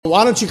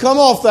why don't you come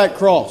off that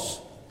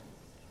cross?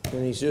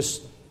 And he's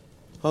just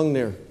hung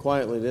there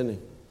quietly, didn't he?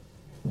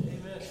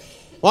 Amen.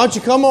 Why don't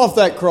you come off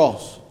that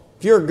cross?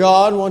 If you're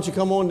God, why don't you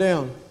come on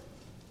down?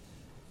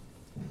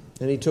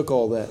 And he took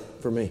all that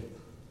for me.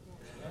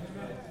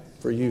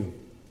 For you.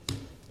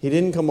 He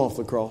didn't come off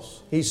the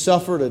cross. He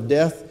suffered a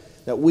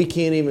death that we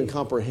can't even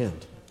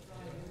comprehend.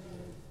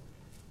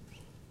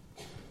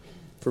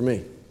 For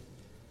me.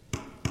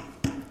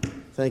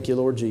 Thank you,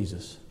 Lord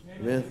Jesus.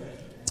 Amen.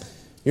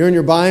 You're in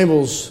your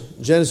Bibles,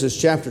 Genesis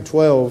chapter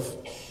 12.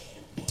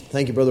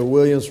 Thank you, Brother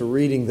Williams, for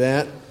reading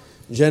that.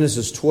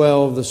 Genesis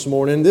 12 this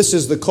morning. This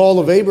is the call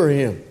of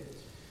Abraham.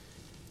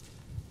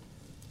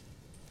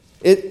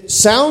 It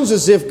sounds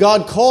as if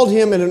God called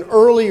him in an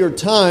earlier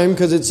time,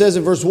 because it says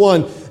in verse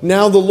 1,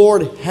 now the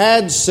Lord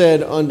had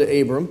said unto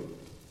Abram.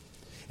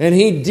 And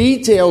he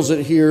details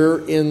it here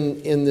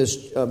in this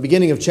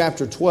beginning of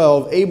chapter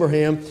 12.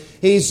 Abraham,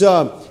 he's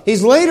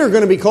later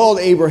going to be called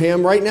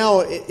Abraham. Right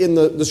now in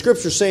the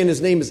scripture saying his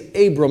name is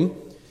Abram.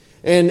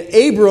 And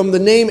Abram, the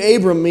name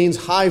Abram means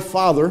high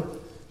father.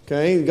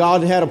 Okay,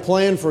 God had a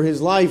plan for his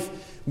life.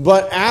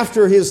 But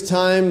after his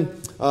time,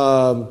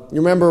 you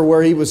remember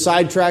where he was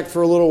sidetracked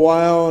for a little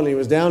while and he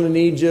was down in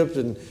Egypt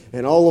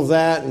and all of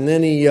that. And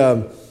then he...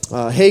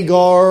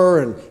 Hagar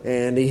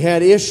and he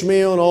had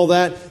Ishmael and all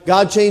that.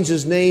 God changed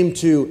his name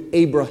to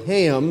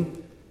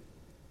Abraham,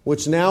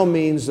 which now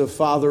means the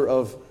father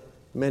of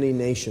many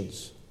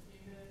nations.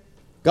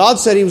 God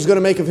said he was going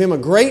to make of him a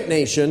great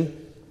nation,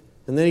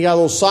 and then he got a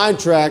little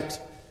sidetracked,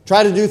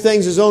 tried to do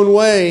things his own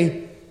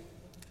way,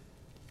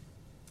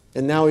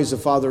 and now he's the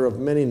father of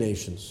many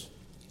nations.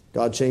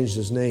 God changed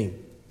his name.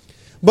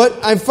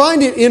 But I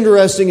find it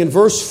interesting in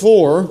verse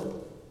 4.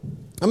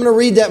 I'm going to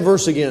read that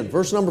verse again,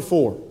 verse number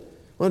 4.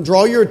 I want to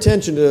draw your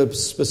attention to a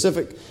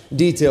specific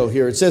detail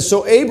here. It says,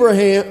 So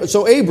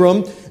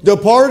Abram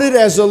departed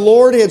as the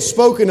Lord had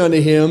spoken unto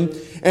him,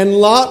 and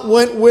Lot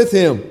went with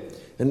him.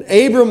 And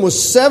Abram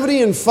was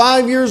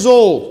 75 years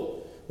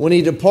old when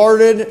he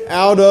departed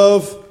out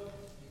of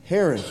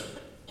Haran.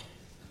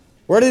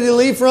 Where did he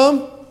leave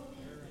from?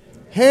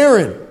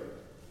 Haran.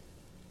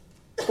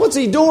 What's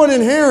he doing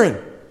in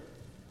Haran?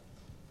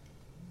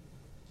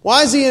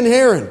 Why is he in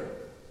Haran?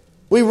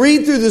 We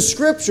read through the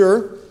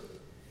scripture.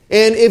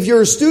 And if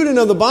you're a student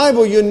of the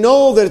Bible, you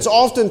know that it's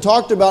often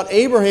talked about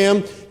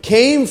Abraham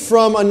came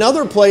from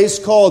another place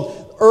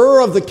called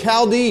Ur of the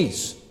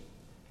Chaldees.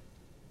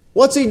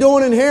 What's he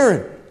doing in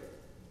Haran?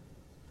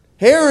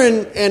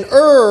 Haran and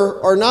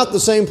Ur are not the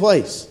same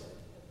place.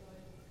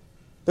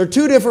 They're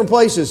two different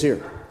places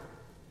here.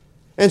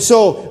 And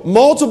so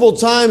multiple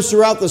times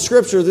throughout the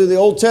scripture, through the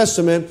Old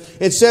Testament,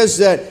 it says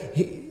that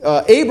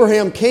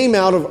Abraham came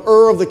out of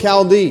Ur of the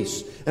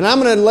Chaldees. And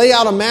I'm going to lay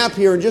out a map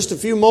here in just a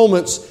few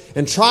moments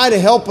and try to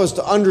help us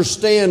to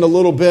understand a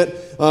little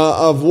bit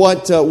of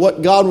what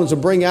God wants to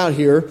bring out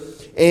here.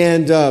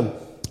 And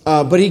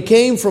but he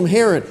came from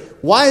Haran.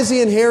 Why is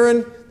he in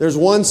Haran? There's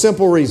one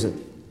simple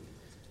reason.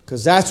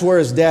 Because that's where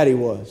his daddy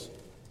was.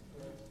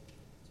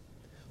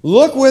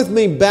 Look with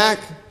me back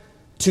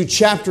to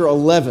chapter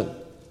 11.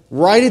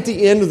 Right at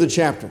the end of the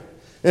chapter.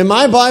 In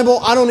my Bible,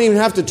 I don't even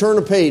have to turn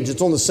a page.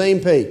 It's on the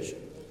same page.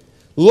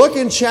 Look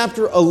in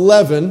chapter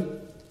 11.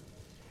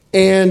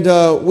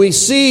 And we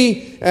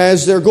see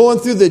as they're going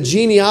through the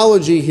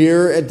genealogy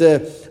here at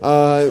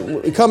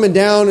the coming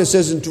down, it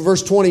says in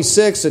verse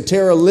 26 that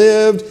Terah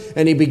lived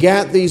and he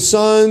begat these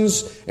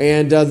sons,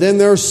 and then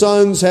their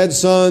sons had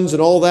sons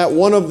and all that.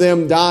 One of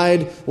them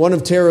died. One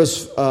of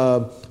Terah's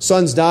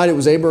sons died. It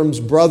was Abram's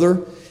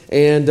brother.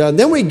 And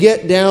then we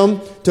get down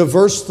to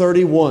verse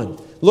 31.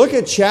 Look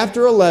at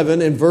chapter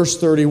 11 and verse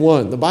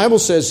 31. The Bible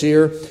says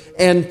here,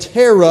 and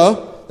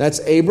Terah,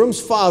 that's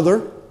Abram's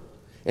father,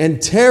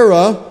 and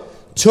Terah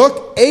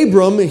took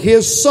Abram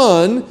his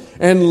son,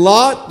 and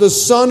Lot the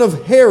son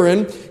of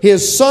Haran,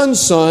 his son's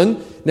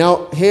son.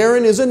 Now,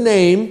 Haran is a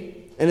name,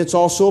 and it's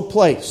also a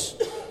place.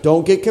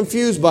 Don't get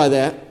confused by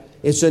that.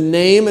 It's a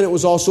name, and it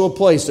was also a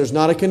place. There's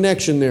not a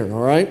connection there,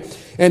 all right?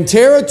 And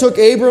Terah took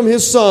Abram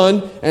his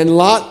son, and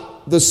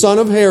Lot the son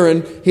of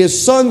Haran, his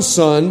son's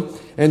son,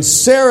 and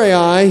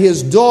Sarai,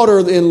 his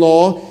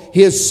daughter-in-law,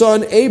 his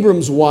son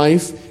Abram's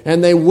wife,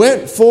 and they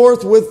went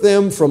forth with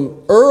them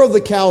from Ur of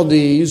the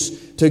Chaldees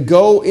to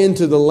go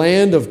into the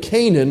land of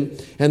Canaan,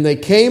 and they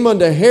came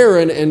unto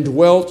Haran and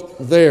dwelt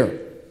there.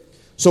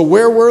 So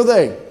where were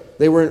they?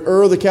 They were in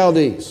Ur of the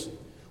Chaldees.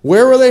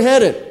 Where were they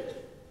headed?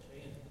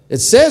 It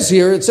says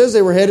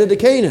they were headed to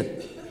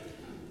Canaan.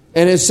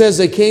 And it says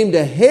they came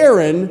to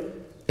Haran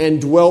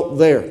and dwelt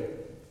there.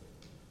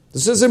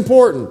 This is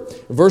important.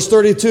 Verse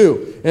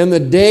 32, and the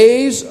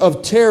days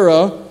of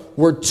Terah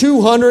were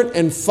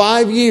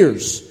 205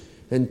 years,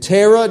 and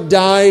Terah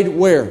died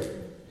where?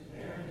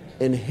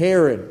 In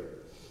Haran.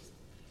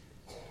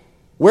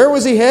 Where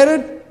was he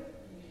headed?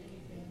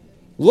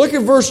 Look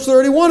at verse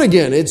 31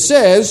 again. It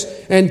says,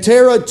 and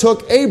Terah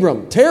took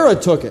Abram. Terah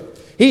took it.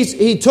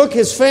 He took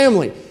his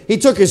family. He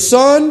took his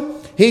son,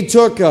 He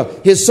took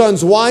his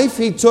son's wife.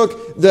 He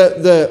took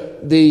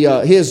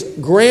his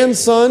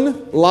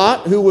grandson,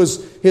 Lot, who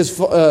was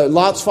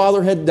Lot's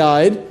father had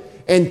died.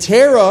 And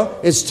Terah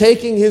is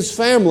taking his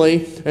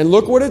family. And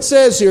look what it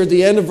says here at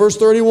the end of verse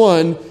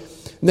 31.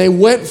 They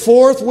went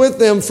forth with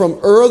them from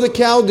Ur of the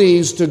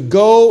Chaldees to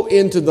go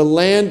into the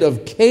land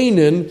of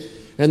Canaan.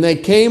 And they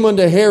came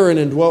unto Haran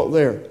and dwelt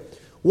there.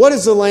 What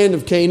is the land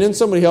of Canaan?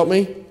 Somebody help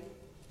me.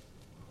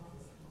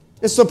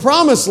 It's the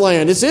promised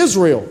land. It's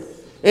Israel.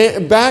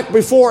 And back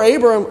before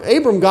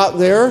Abram got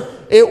there,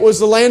 it was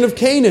the land of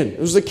Canaan. It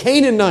was the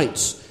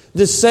Canaanites,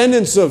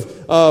 descendants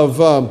of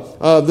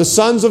the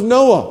sons of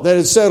Noah that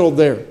had settled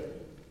there.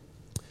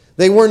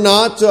 They were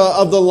not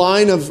of the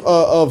line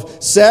of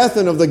Seth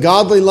and of the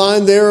godly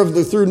line there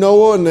through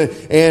Noah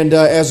and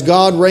as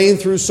God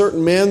reigned through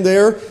certain men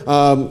there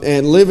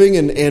and living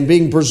and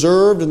being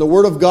preserved and the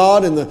Word of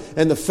God and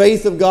the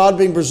faith of God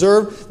being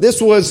preserved.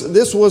 This was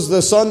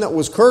the son that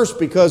was cursed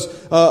because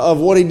of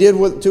what he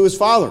did to his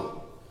father.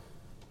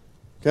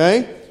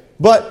 Okay,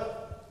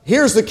 but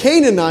here's the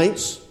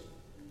Canaanites,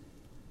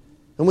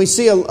 and we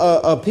see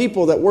a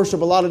people that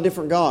worship a lot of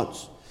different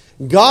gods.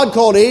 God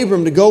called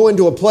Abram to go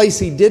into a place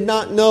he did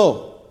not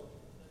know,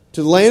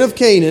 to the land of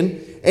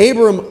Canaan.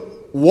 Abram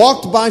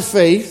walked by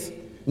faith,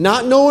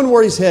 not knowing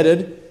where he's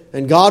headed,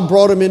 and God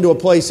brought him into a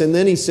place, and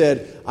then he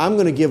said, I'm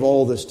going to give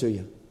all this to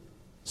you,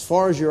 as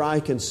far as your eye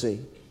can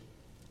see.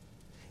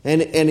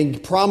 And he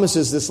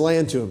promises this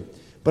land to him.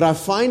 But I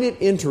find it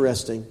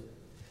interesting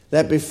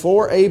that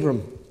before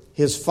Abram,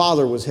 his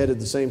father was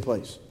headed the same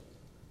place.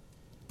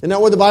 Isn't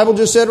that what the Bible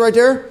just said right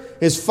there?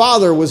 His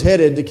father was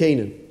headed to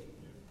Canaan.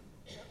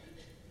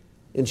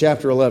 In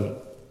chapter 11.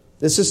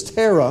 This is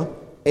Terah,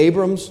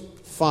 Abram's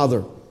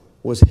father,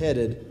 was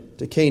headed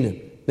to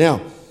Canaan.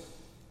 Now,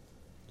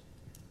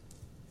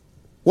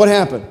 what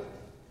happened?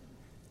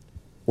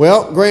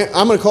 Well, I'm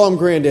going to call him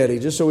Granddaddy,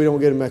 just so we don't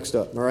get him mixed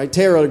up. All right,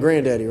 Terah, the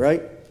granddaddy,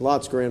 right?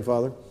 Lot's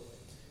grandfather.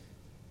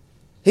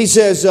 He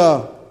says,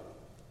 well,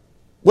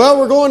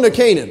 we're going to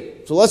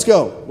Canaan, so let's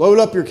go. Load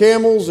up your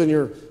camels and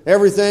your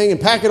everything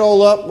and pack it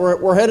all up.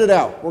 We're headed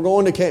out. We're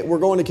going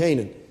to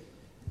Canaan.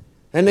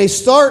 And they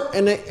start,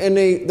 and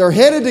they're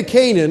headed to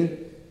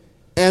Canaan,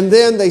 and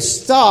then they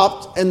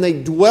stopped and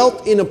they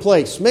dwelt in a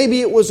place. Maybe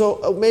it was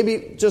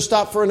maybe just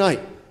stopped for a night.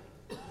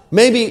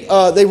 Maybe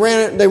they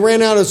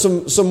ran out of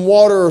some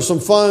water or some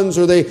funds,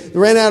 or they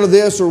ran out of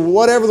this, or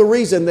whatever the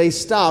reason. They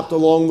stopped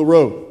along the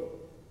road,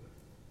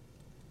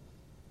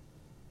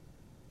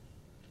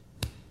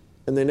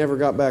 and they never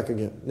got back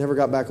again. Never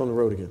got back on the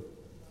road again.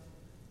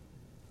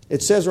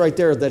 It says right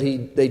there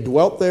that they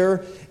dwelt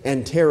there,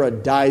 and Terah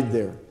died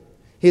there.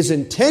 His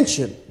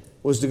intention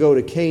was to go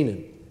to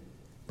Canaan,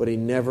 but he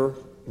never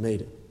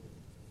made it.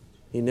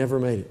 He never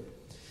made it.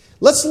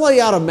 Let's lay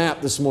out a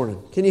map this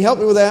morning. Can you help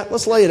me with that?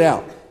 Let's lay it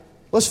out.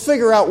 Let's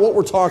figure out what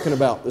we're talking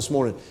about this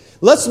morning.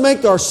 Let's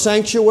make our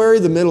sanctuary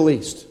the Middle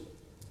East.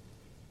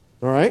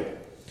 All right?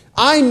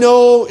 I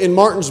know in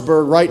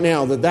Martinsburg right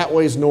now that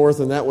way is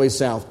north and that way is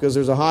south, because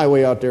there's a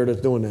highway out there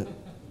that's doing that.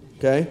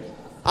 Okay?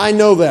 I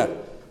know that.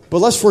 But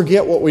let's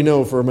forget what we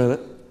know for a minute,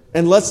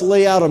 and let's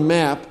lay out a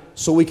map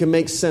so we can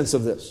make sense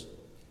of this.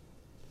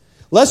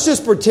 Let's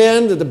just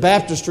pretend that the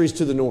baptistry is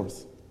to the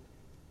north.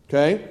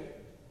 Okay?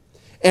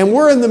 And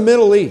we're in the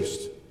Middle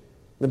East.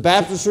 The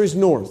baptistry is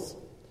north.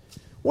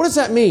 What does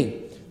that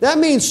mean? That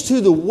means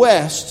to the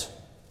west,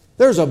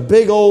 there's a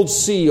big old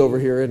sea over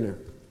here, isn't there?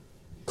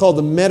 Called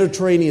the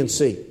Mediterranean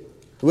Sea.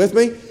 You with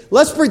me?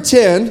 Let's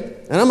pretend,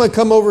 and I'm going to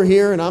come over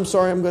here, and I'm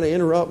sorry I'm going to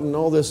interrupt and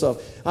all this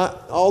stuff.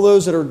 All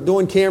those that are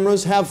doing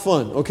cameras, have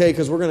fun, okay?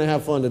 Because we're going to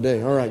have fun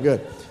today. All right,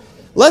 good.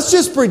 Let's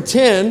just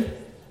pretend,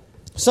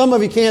 some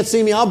of you can't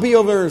see me, I'll be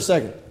over there in a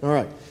second. All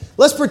right.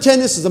 Let's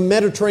pretend this is the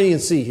Mediterranean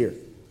Sea here.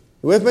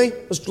 You with me?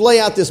 Let's lay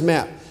out this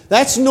map.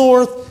 That's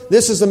north,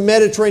 this is the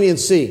Mediterranean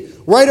Sea.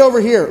 Right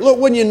over here, look,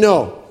 wouldn't you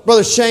know,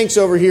 Brother Shank's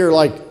over here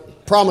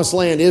like Promised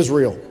Land,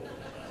 Israel.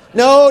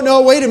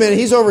 No, wait a minute,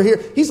 he's over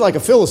here. He's like a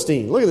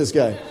Philistine. Look at this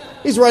guy.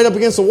 He's right up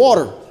against the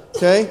water,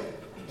 okay?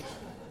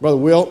 Brother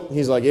Wilt,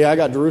 he's like, yeah, I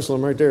got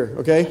Jerusalem right there,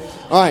 okay?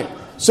 All right,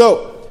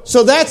 so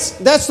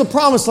that's the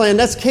Promised Land.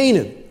 That's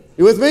Canaan.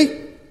 You with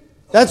me?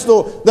 That's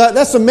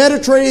the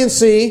Mediterranean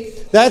Sea.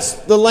 That's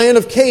the land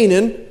of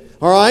Canaan.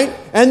 All right?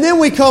 And then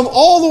we come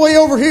all the way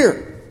over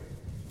here.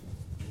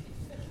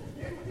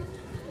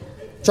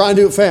 Try and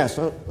do it fast.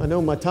 I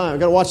know my time. I've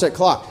got to watch that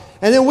clock.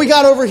 And then we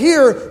got over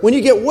here. When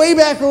you get way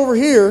back over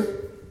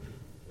here.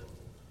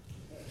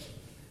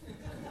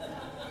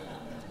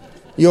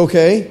 You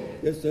okay?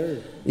 Yes,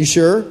 sir. You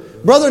sure?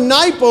 Brother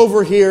Knipe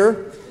over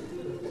here.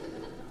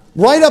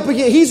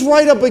 He's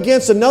right up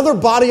against another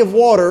body of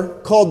water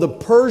called the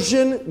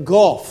Persian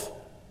Gulf.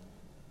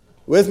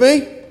 With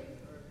me?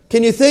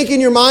 Can you think in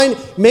your mind?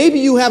 Maybe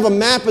you have a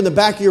map in the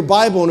back of your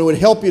Bible and it would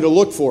help you to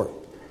look for it.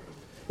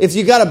 If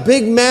you got a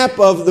big map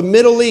of the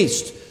Middle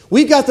East,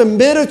 we've got the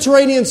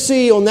Mediterranean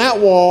Sea on that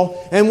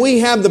wall, and we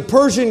have the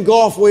Persian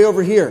Gulf way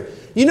over here.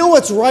 You know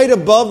what's right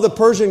above the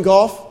Persian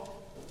Gulf?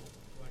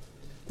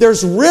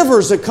 There's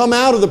rivers that come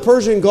out of the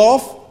Persian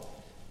Gulf.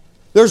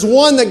 There's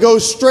one that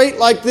goes straight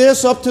like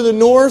this up to the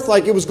north,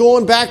 like it was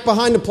going back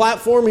behind the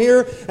platform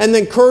here, and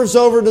then curves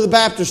over to the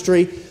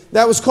baptistry.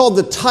 That was called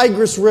the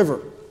Tigris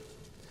River.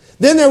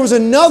 Then there was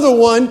another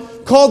one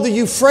called the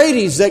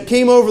Euphrates that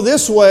came over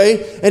this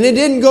way, and it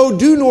didn't go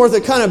due north.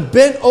 It kind of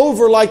bent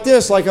over like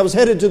this, like I was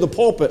headed to the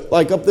pulpit,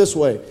 like up this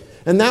way.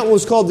 And that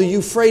was called the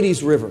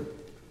Euphrates River.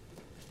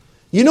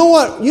 You know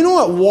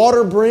what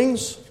water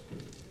brings?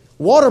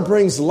 Water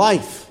brings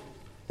life.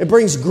 It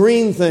brings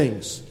green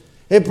things.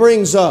 It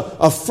brings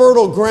a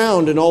fertile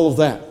ground and all of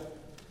that.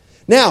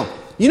 Now,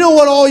 you know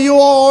what all you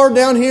all are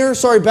down here?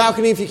 Sorry,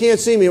 balcony, if you can't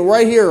see me.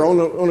 Right here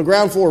on the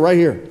ground floor, right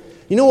here.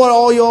 You know what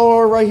all you all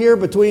are right here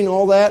between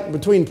all that?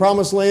 Between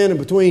Promised Land and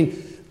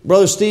between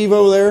Brother Steve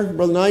over there,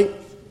 Brother Knight?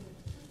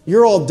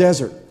 You're all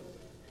desert.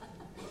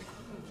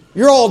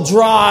 You're all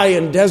dry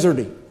and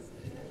deserty.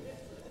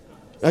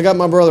 I got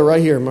my brother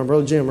right here, my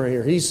brother Jim right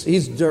here.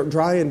 He's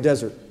dry and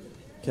desert.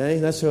 Okay,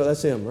 that's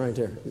him right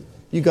there.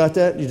 You got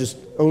that? You just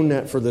own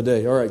that for the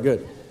day. All right,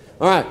 good.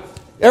 All right,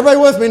 everybody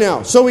with me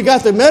now. So we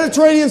got the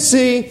Mediterranean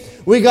Sea,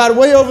 we got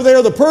way over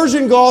there the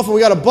Persian Gulf, and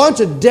we got a bunch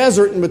of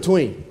desert in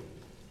between.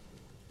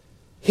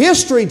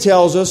 History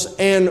tells us,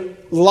 and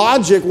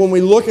logic when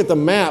we look at the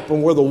map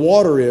and where the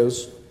water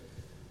is,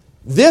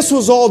 this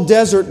was all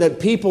desert that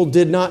people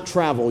did not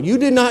travel. You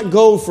did not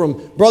go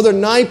from Brother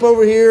Knipe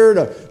over here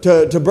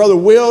to Brother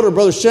Wild or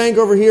Brother Shank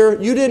over here.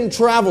 You didn't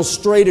travel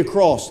straight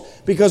across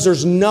because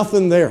there's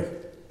nothing there.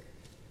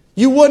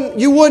 You wouldn't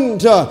be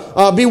want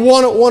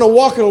to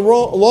walk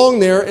along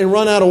there and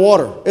run out of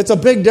water. It's a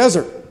big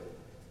desert.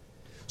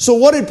 So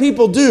what did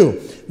people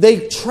do?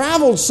 They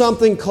traveled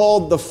something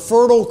called the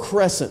Fertile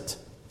Crescent.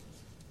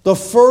 The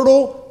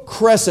Fertile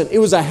Crescent. It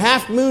was a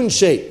half moon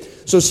shape.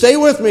 So stay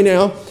with me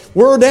now.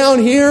 We're down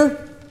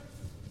here.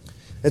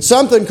 It's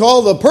something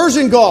called the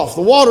Persian Gulf.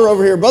 The water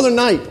over here. Brother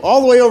Knipe.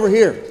 All the way over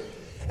here.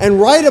 And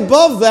right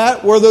above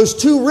that, where those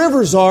two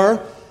rivers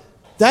are,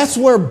 that's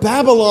where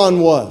Babylon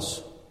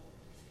was.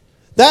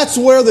 That's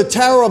where the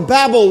Tower of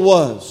Babel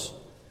was.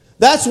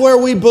 That's where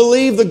we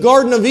believe the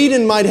Garden of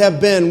Eden might have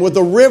been with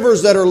the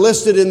rivers that are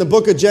listed in the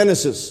book of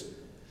Genesis.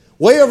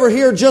 Way over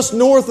here, just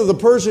north of the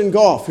Persian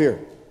Gulf here.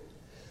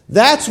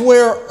 That's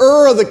where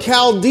Ur of the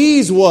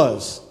Chaldees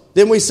was.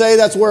 Didn't we say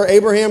that's where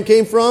Abraham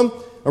came from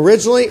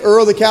originally? Ur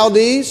of the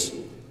Chaldees.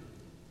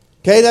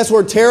 Okay, that's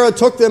where Terah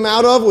took them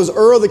out of, was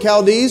Ur of the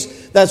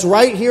Chaldees. That's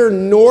right here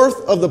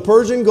north of the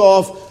Persian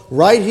Gulf,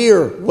 right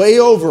here, way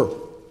over.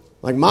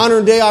 Like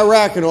modern day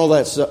Iraq and all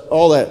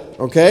that,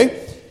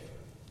 okay?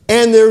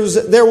 And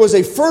there was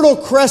a fertile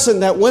crescent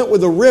that went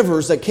with the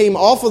rivers that came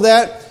off of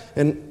that,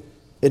 and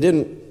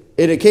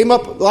it came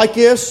up like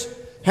this,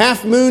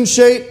 half moon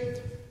shape,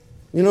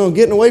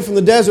 getting away from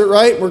the desert,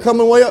 right? We're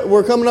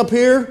coming up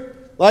here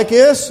like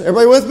this.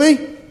 Everybody with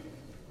me?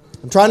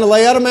 I'm trying to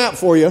lay out a map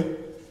for you.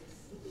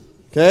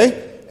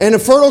 Okay? And a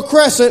fertile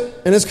crescent,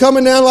 and it's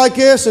coming down like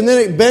this, and then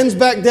it bends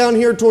back down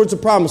here towards the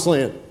Promised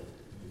Land.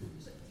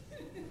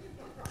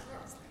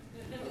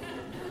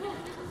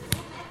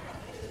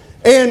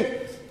 And,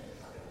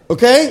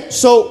 okay,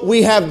 so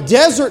we have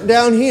desert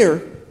down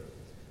here.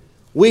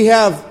 We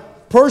have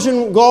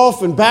Persian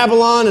Gulf and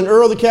Babylon and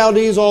Ur of the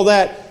Chaldees, all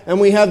that.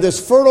 And we have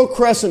this fertile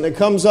crescent that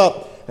comes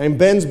up and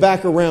bends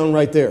back around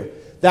right there.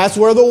 That's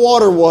where the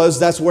water was.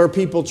 That's where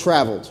people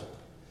traveled.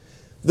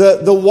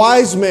 The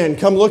wise men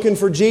come looking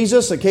for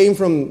Jesus that came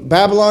from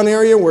Babylon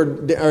area,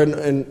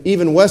 and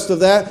even west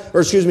of that,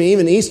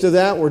 even east of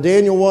that, where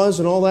Daniel was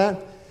and all that.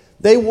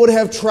 They would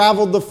have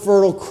traveled the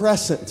fertile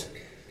crescent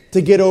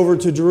to get over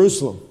to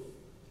Jerusalem.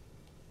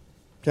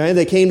 Okay,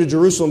 they came to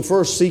Jerusalem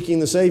first seeking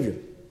the Savior.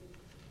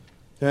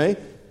 Okay?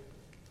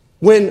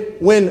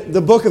 When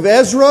the book of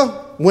Ezra,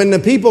 when the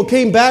people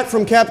came back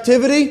from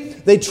captivity,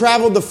 they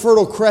traveled the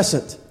Fertile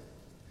Crescent.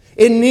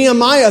 In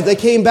Nehemiah, they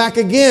came back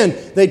again.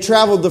 They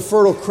traveled the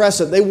Fertile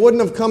Crescent. They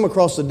wouldn't have come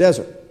across the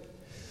desert.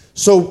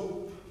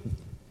 So,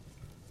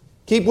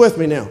 keep with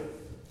me now.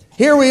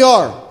 Here we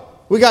are.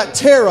 We got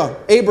Terah,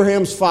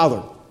 Abraham's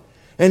father.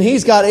 And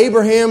he's got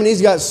Abraham, and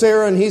he's got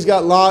Sarah, and he's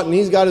got Lot, and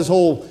he's got his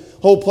whole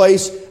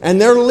place.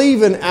 And they're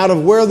leaving out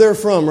of where they're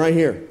from right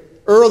here.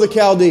 Ur of the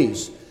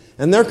Chaldees.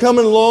 And they're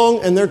coming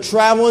along, and they're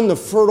traveling the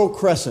Fertile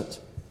Crescent.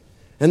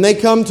 And they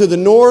come to the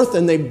north,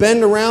 and they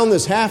bend around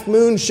this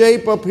half-moon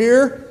shape up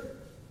here.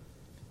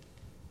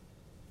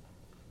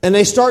 And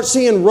they start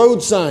seeing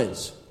road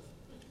signs.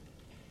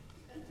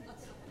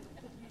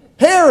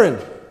 Haran.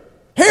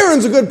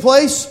 Haran's a good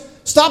place.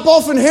 Stop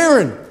off in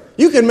Haran.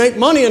 You can make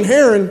money in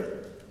Haran.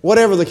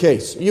 Whatever the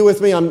case. You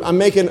with me?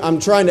 I'm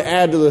trying to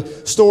add to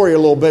the story a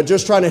little bit,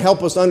 just trying to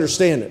help us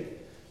understand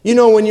it. You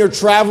know when you're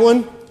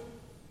traveling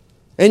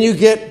and you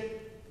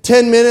get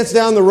 10 minutes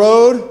down the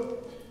road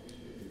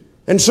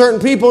and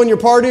certain people in your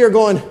party are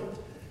going,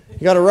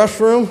 "You got a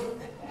restroom?"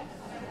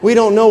 We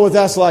don't know what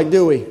that's like,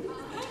 do we?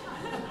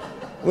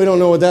 We don't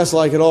know what that's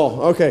like at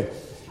all. Okay.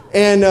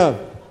 And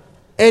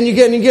you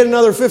get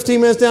another 15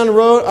 minutes down the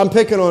road. I'm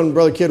picking on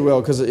Brother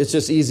Kidwell because it's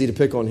just easy to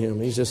pick on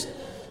him.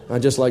 I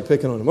just like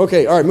picking on him.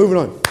 Okay, all right, moving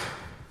on.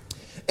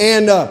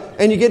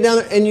 And you get down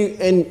there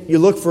and you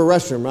look for a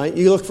restroom, right?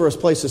 You look for a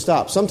place to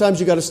stop. Sometimes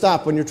you got to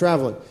stop when you're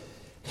traveling.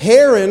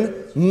 Haran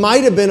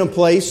might have been a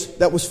place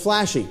that was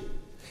flashy.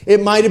 It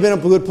might have been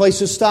a good place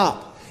to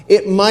stop.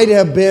 It might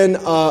have been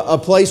a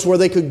place where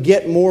they could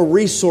get more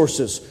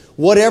resources.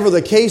 Whatever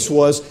the case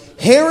was,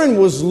 Haran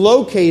was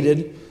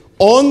located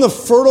on the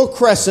Fertile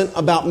Crescent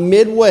about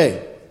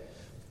midway,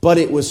 but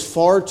it was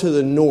far to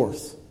the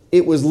north.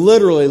 It was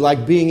literally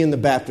like being in the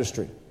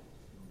baptistry.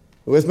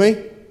 You with me?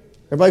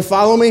 Everybody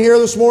follow me here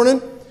this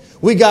morning?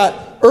 We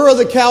got Ur of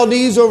the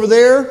Chaldees over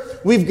there.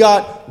 We've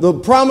got the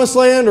Promised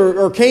Land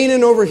or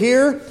Canaan over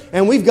here.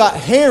 And we've got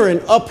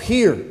Haran up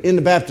here in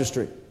the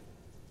baptistry.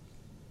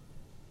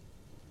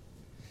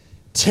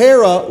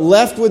 Terah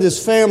left with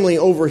his family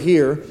over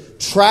here,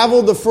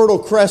 traveled the Fertile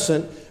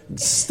Crescent,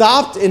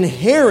 stopped in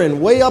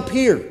Haran way up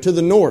here to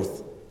the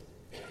north,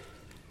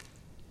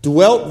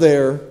 dwelt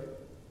there,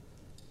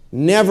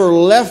 never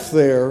left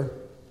there,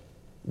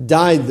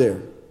 died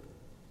there.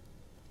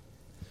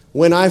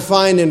 When I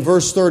find in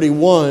verse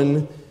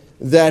 31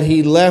 that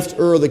he left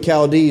Ur of the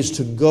Chaldees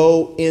to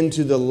go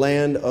into the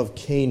land of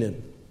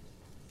Canaan.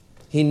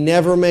 He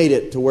never made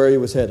it to where he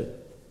was headed.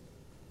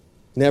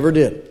 Never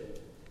did.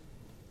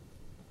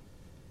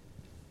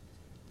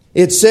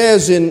 It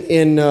says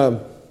in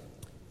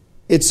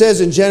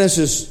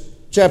Genesis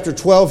chapter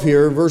 12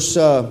 here, verse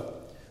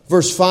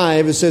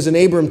 5, it says, "And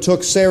Abram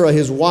took Sarah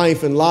his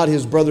wife and Lot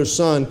his brother's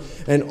son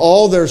and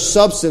all their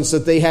substance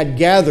that they had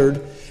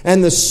gathered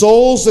and the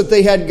souls that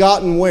they had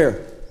gotten"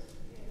 where?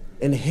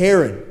 In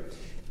Haran.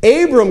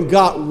 Abram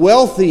got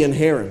wealthy in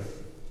Haran.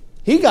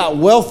 He got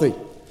wealthy.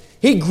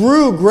 He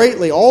grew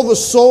greatly. All the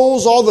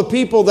souls, all the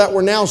people that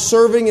were now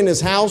serving in his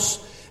house,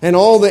 and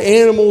all the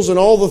animals and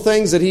all the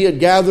things that he had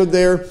gathered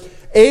there,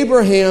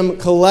 Abraham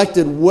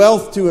collected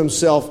wealth to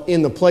himself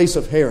in the place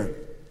of Haran.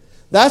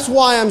 That's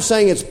why I'm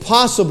saying it's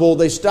possible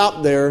they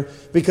stopped there,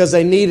 because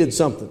they needed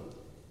something.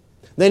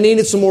 They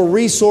needed some more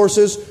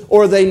resources,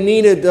 or they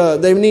needed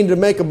to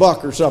make a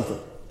buck or something.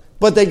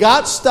 But they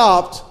got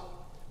stopped,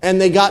 and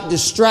they got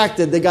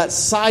distracted, they got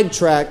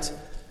sidetracked,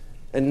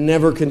 and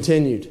never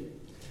continued.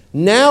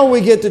 Now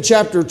we get to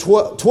chapter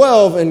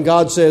 12, and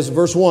God says,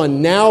 verse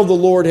 1, "Now the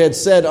Lord had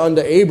said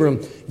unto Abram,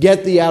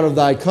 Get thee out of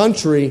thy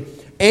country,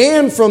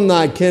 and from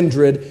thy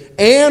kindred,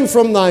 and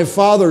from thy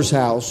father's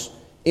house,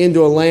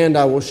 into a land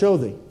I will show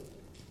thee."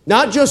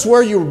 Not just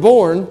where you were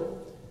born,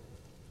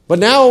 but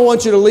now I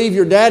want you to leave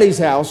your daddy's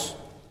house,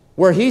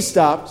 where he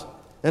stopped,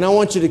 and I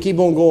want you to keep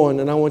on going,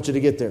 and I want you to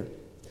get there.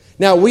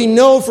 Now, we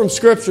know from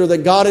Scripture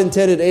that God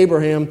intended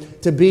Abraham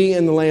to be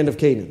in the land of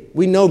Canaan.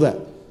 We know that.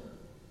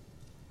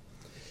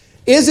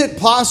 Is it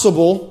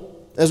possible,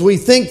 as we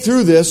think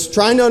through this,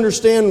 trying to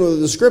understand what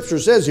the Scripture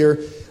says here,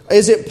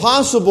 is it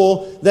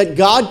possible that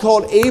God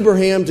called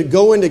Abraham to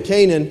go into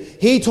Canaan?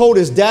 He told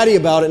his daddy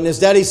about it, and his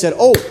daddy said,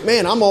 "Oh,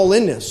 man, I'm all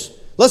in this.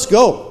 Let's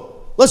go.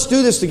 Let's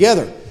do this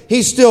together."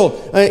 He's still,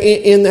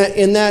 in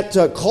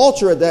that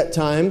culture at that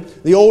time,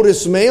 the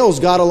oldest males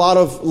got a lot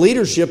of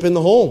leadership in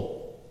the home.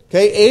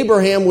 Okay,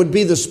 Abraham would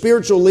be the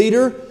spiritual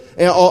leader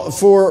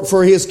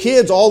for his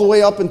kids all the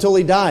way up until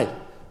he died.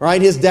 All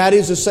right, his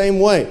daddy's the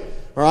same way.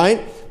 All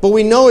right, but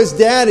we know his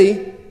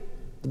daddy.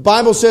 The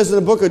Bible says in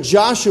the book of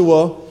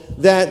Joshua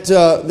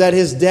that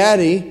his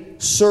daddy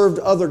served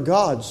other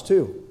gods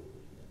too.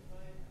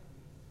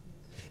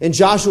 In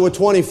Joshua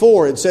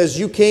 24, it says,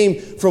 "You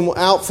came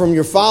out from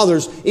your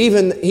fathers," he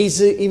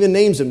even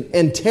names them,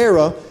 "and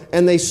Terah,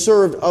 and they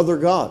served other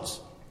gods."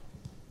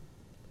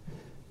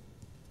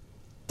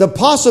 The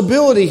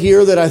possibility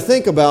here that I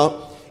think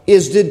about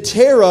is, did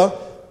Terah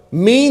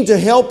mean to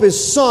help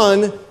his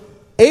son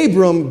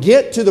Abram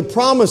get to the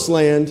promised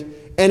land,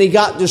 and he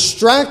got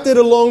distracted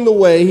along the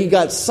way, he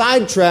got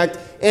sidetracked,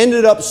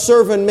 ended up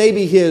serving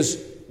maybe his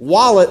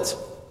wallet,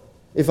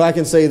 if I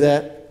can say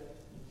that,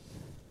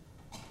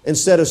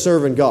 instead of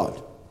serving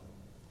God?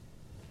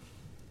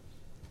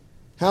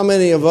 How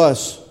many of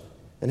us,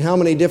 and how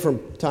many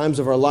different times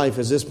of our life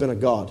has this been a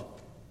God?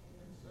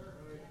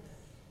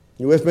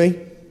 You with me?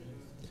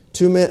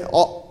 A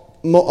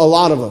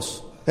lot of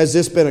us. Has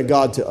this been a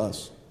God to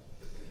us?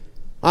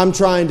 I'm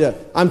trying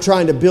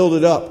to build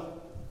it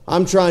up.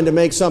 I'm trying to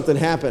make something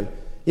happen.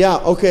 Yeah,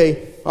 okay,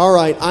 all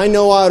right, I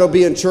know I ought to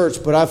be in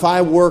church, but if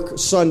I work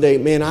Sunday,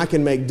 man, I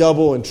can make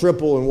double and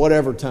triple and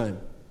whatever time.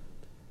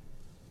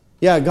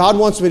 Yeah, God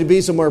wants me to be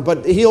somewhere,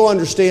 but He'll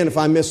understand if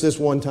I miss this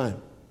one time.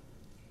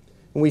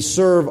 And we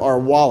serve our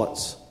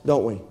wallets,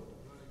 don't we?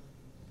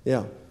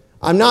 Yeah.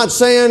 I'm not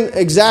saying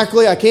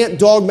exactly, I can't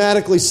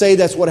dogmatically say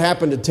that's what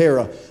happened to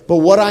Terah. But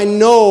what I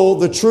know,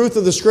 the truth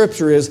of the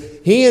Scripture is,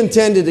 he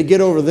intended to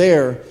get over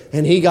there,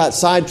 and he got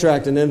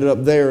sidetracked and ended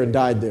up there and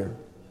died there.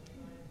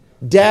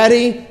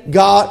 Daddy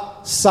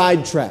got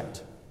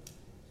sidetracked.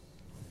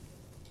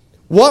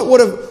 What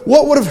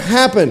would have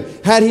happened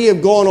had he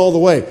have gone all the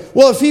way?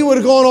 Well, if he would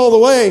have gone all the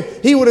way,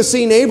 he would have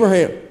seen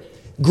Abraham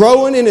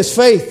growing in his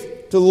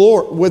faith to the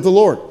Lord, with the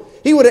Lord.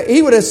 He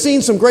would have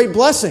seen some great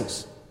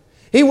blessings.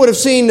 He would have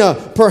seen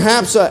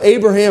perhaps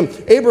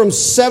Abraham's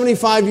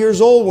 75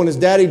 years old when his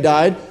daddy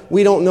died,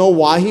 We don't know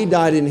why he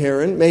died in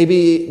Haran.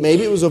 Maybe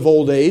it was of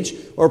old age,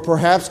 or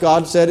perhaps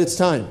God said it's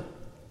time.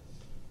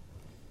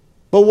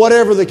 But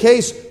whatever the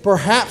case,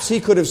 perhaps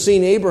he could have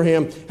seen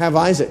Abraham have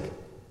Isaac.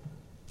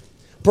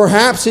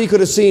 Perhaps he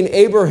could have seen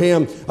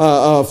Abraham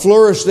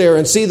flourish there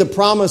and see the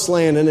promised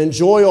land and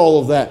enjoy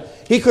all of that.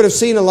 He could have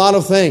seen a lot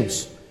of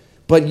things.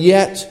 But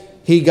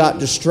yet he got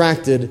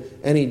distracted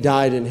and he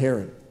died in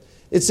Haran.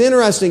 It's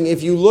interesting,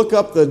 if you look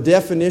up the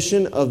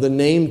definition of the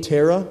name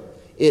Terah,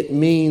 it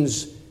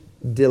means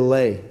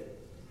delay.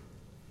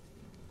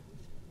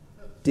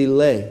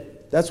 Delay.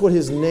 That's what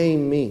his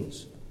name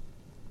means.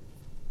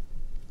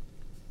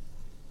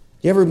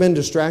 You ever been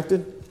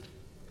distracted?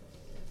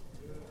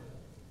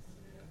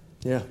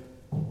 Yeah.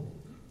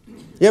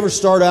 You ever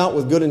start out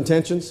with good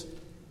intentions?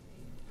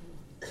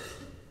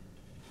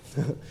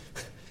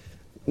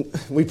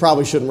 We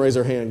probably shouldn't raise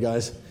our hand,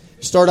 guys.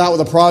 Start out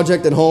with a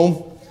project at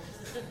home,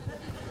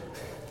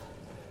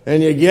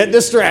 and you get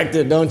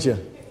distracted, don't you?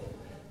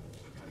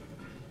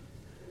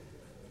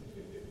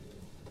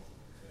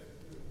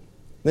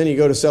 Then you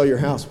go to sell your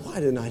house. Why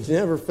didn't I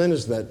never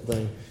finish that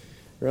thing?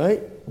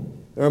 Right?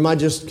 Or am I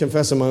just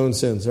confessing my own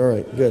sins? All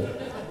right, good.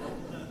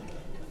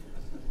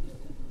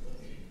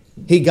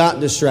 He got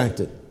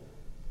distracted.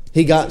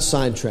 He got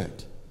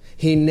sidetracked.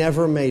 He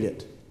never made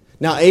it.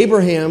 Now,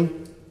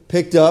 Abraham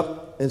picked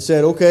up and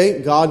said,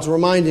 okay, God's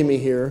reminding me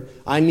here.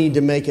 I need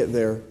to make it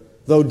there.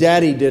 Though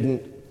Daddy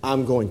didn't,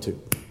 I'm going to.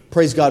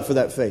 Praise God for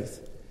that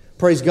faith.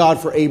 Praise God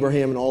for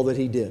Abraham and all that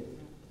he did.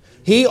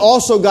 He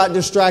also got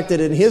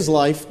distracted in his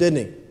life,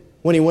 didn't he?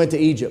 When he went to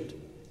Egypt.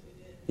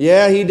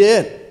 Yeah, he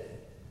did.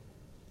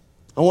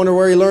 I wonder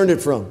where he learned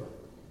it from.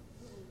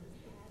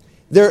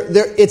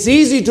 It's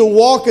easy to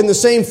walk in the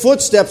same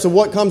footsteps of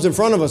what comes in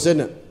front of us,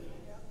 isn't it?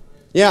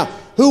 Yeah.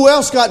 Who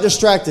else got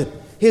distracted?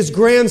 His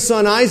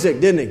grandson Isaac,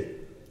 didn't he?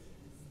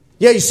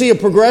 Yeah, you see a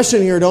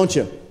progression here, don't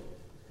you?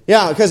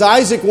 Yeah, because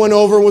Isaac went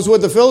over and was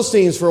with the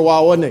Philistines for a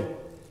while, wasn't he?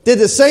 Did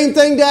the same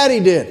thing Daddy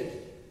did.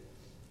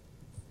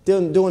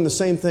 Doing the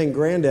same thing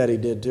Granddaddy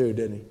did too,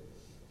 didn't he?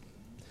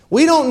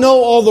 We don't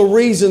know all the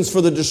reasons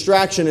for the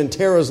distraction in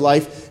Terah's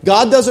life.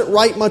 God doesn't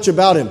write much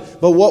about him.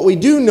 But what we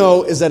do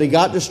know is that he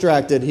got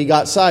distracted, he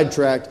got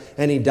sidetracked,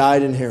 and he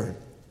died in Haran.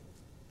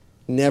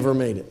 Never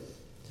made it.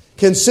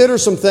 Consider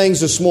some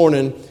things this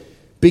morning.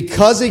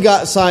 Because he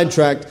got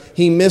sidetracked,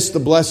 he missed the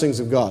blessings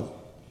of God.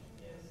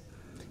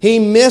 He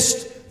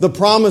missed the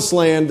promised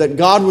land that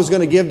God was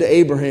going to give to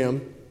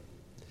Abraham.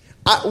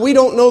 We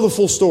don't know the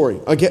full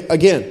story.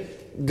 Again,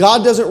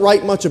 God doesn't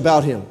write much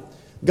about him.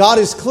 God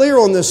is clear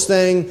on this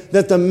thing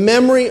that the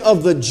memory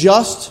of the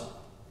just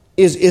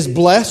is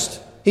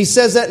blessed. He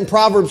says that in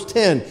Proverbs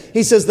 10.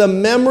 He says the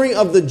memory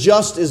of the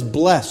just is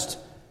blessed.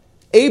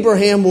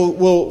 Abraham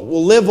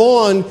will live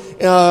on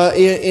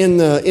in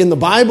the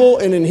Bible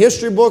and in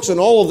history books and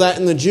all of that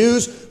in the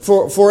Jews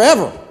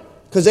forever.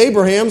 Because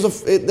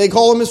they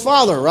call him his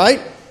father,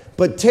 right?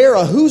 But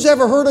Terah, who's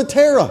ever heard of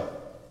Terah?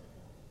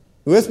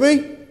 You with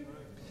me?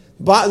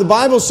 The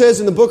Bible says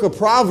in the book of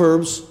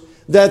Proverbs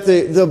that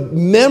the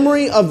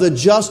memory of the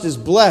just is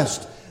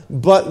blessed,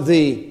 but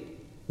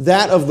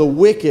that of the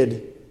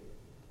wicked,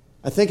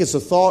 I think it's a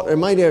thought, or it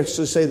might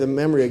actually say the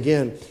memory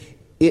again,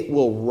 it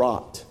will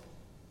rot.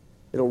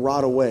 It'll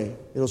rot away.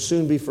 It'll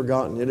soon be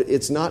forgotten.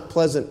 It's not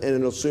pleasant, and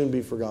it'll soon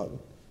be forgotten.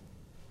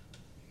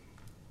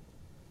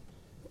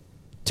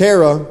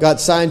 Terah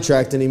got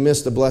sidetracked, and he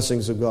missed the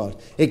blessings of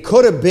God. It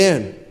could have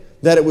been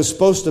that it was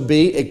supposed to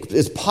be,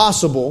 it's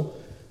possible.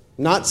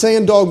 Not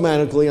saying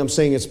dogmatically, I'm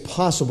saying it's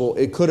possible.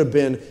 It could have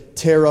been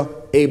Terah,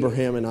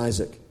 Abraham, and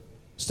Isaac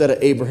instead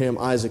of Abraham,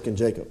 Isaac, and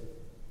Jacob.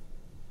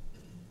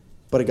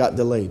 But it got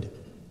delayed.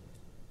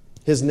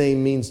 His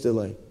name means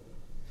delay.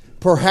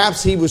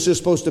 Perhaps he was just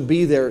supposed to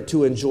be there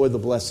to enjoy the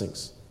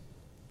blessings.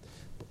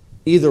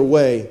 Either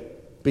way,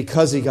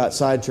 because he got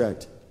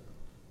sidetracked,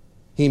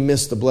 he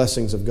missed the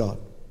blessings of God.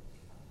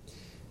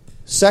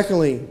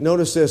 Secondly,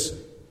 notice this.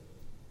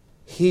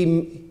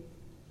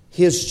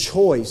 His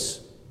choice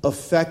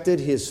affected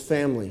his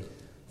family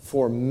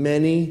for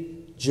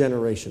many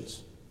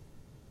generations.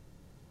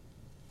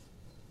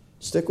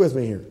 Stick with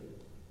me here.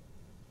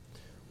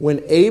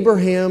 When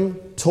Abraham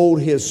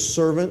told his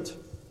servant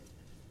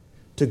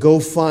to go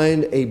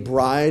find a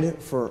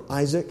bride for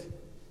Isaac,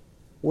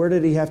 where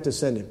did he have to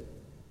send him?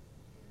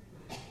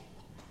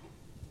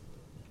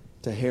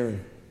 To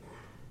Haran.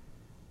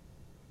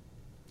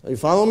 Are you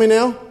following me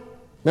now?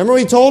 Remember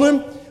what he told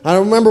him? I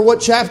don't remember what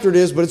chapter it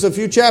is, but it's a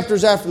few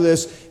chapters after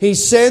this. He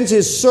sends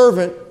his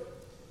servant,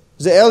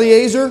 is it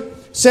Eliezer?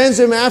 Sends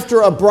him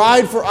after a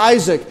bride for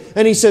Isaac.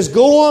 And he says,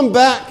 go on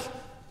back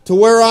to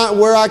where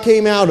I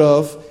came out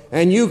of,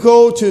 and you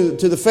go to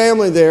the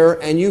family there,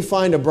 and you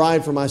find a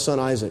bride for my son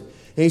Isaac.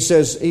 And he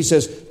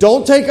says,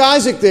 don't take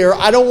Isaac there.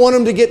 I don't want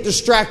him to get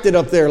distracted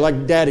up there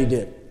like Daddy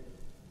did,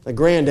 like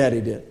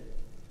Granddaddy did.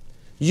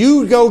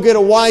 You go get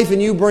a wife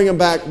and you bring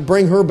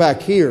her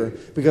back here,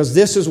 because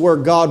this is where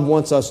God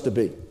wants us to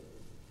be.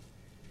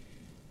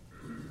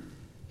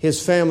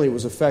 His family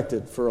was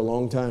affected for a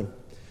long time.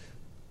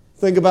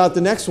 Think about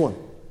the next one.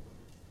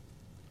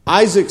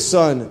 Isaac's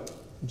son,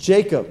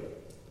 Jacob,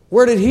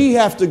 where did he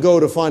have to go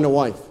to find a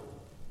wife?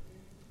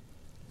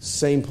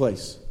 Same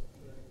place.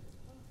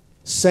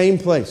 Same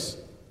place.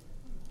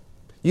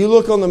 You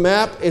look on the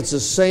map, it's the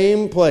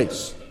same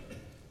place.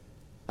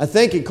 I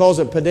think he calls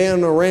it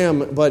Padan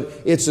Aram, but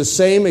it's the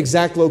same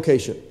exact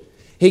location.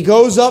 He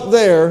goes up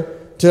there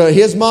to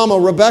his mama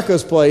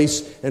Rebecca's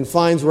place and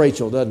finds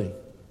Rachel, doesn't he?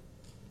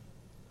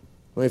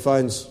 Well, he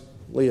finds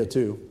Leah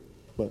too,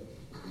 but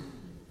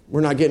we're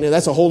not getting it.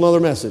 That's a whole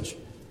other message.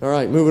 All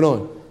right, moving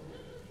on.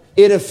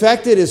 It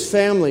affected his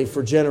family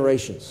for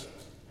generations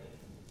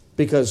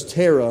because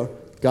Terah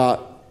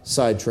got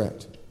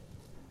sidetracked.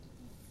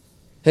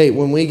 Hey,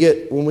 when we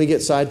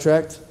get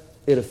sidetracked,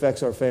 it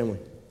affects our family.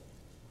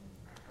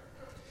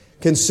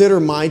 Consider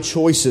my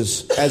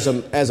choices as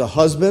a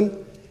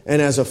husband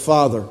and as a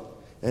father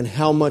and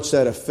how much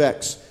that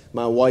affects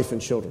my wife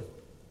and children.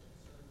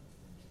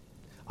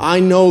 I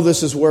know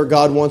this is where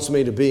God wants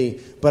me to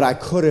be, but I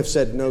could have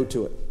said no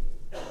to it.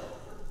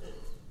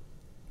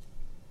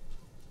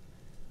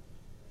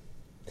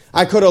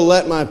 I could have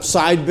let my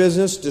side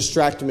business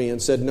distract me and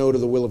said no to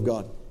the will of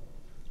God.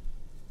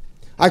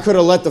 I could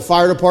have let the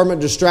fire department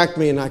distract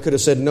me and I could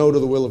have said no to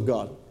the will of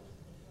God.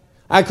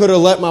 I could have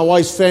let my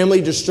wife's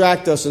family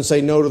distract us and say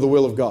no to the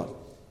will of God.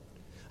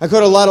 I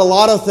could have let a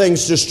lot of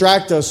things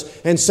distract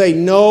us and say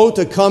no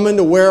to coming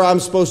to where I'm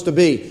supposed to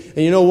be. And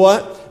you know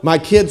what? My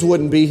kids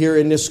wouldn't be here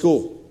in this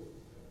school.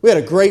 We had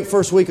a great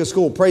first week of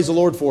school. Praise the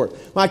Lord for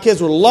it. My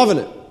kids were loving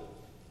it.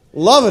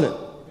 Loving it.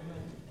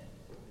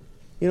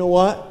 You know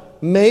what?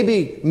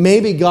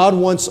 Maybe God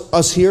wants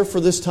us here for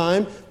this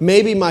time.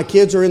 Maybe my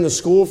kids are in the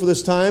school for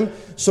this time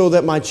so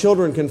that my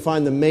children can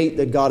find the mate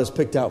that God has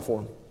picked out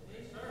for them.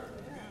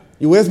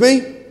 You with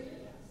me?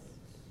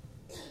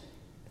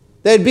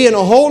 They'd be in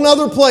a whole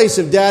other place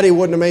if Daddy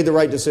wouldn't have made the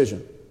right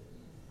decision.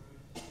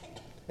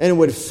 And it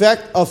would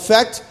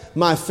affect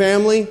my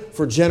family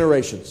for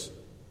generations.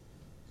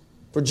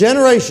 For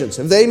generations.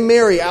 If they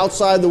marry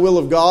outside the will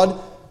of God,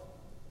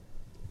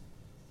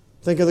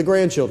 think of the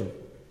grandchildren.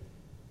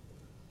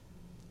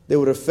 They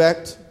would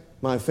affect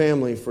my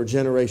family for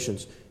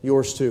generations.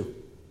 Yours too.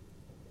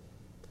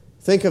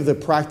 Think of the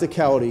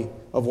practicality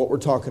of what we're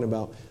talking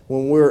about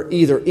when we're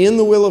either in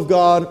the will of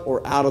God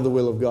or out of the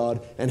will of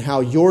God, and how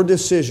your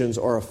decisions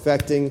are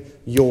affecting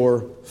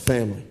your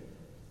family.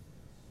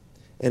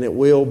 And it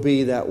will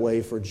be that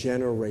way for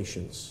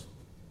generations.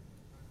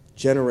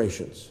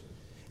 Generations.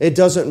 It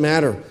doesn't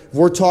matter if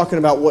we're talking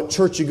about what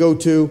church you go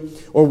to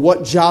or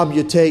what job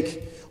you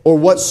take or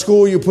what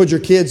school you put your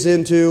kids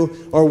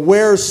into or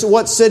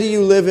what city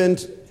you live in.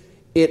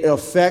 It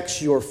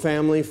affects your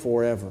family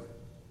forever.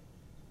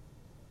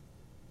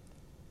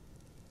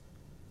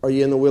 Are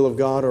you in the will of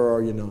God or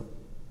are you not?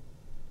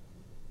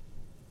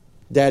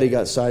 Daddy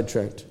got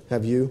sidetracked.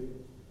 Have you?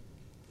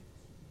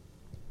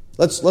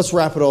 Let's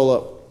wrap it all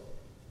up.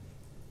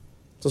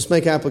 Let's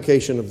make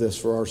application of this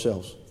for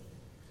ourselves.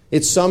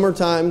 It's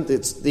summertime.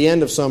 It's the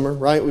end of summer,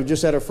 right? We've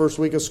just had our first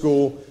week of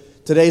school.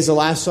 Today's the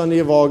last Sunday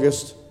of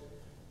August.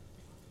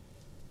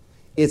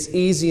 It's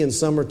easy in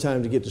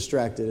summertime to get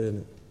distracted, isn't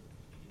it?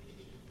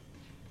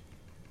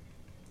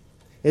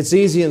 It's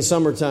easy in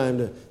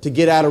summertime to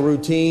get out of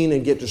routine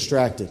and get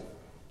distracted.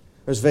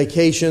 There's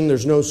vacation,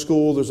 there's no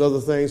school, there's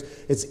other things.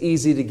 It's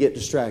easy to get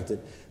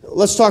distracted.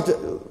 Let's talk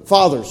to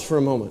fathers for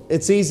a moment.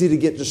 It's easy to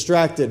get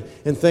distracted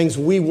in things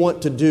we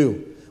want to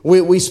do.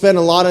 We spend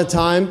a lot of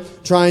time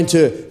trying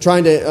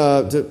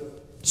to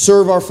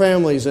serve our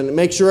families and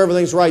make sure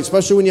everything's right,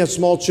 especially when you have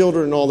small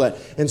children and all that.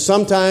 And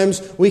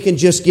sometimes we can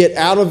just get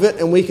out of it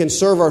and we can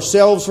serve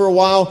ourselves for a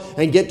while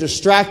and get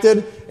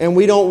distracted, and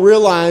we don't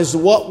realize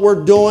what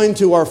we're doing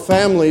to our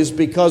families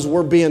because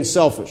we're being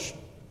selfish.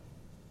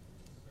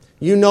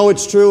 You know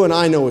it's true and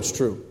I know it's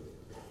true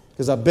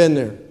because I've been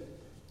there.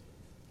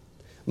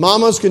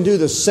 Mamas can do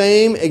the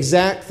same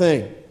exact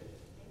thing.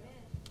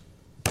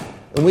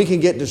 And you can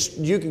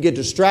get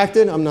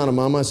distracted. I'm not a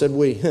mama, I said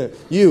we.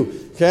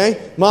 You,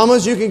 okay?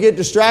 Mamas, you can get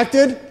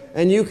distracted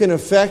and you can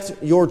affect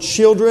your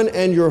children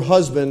and your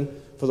husband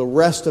for the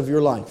rest of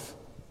your life.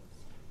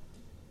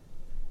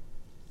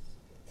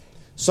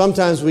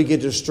 Sometimes we get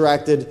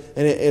distracted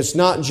and it's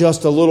not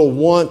just a little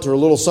want or a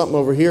little something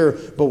over here,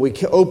 but we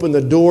open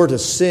the door to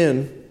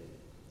sin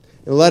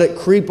and let it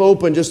creep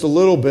open just a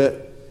little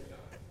bit.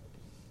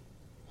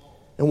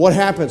 And what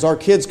happens? Our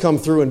kids come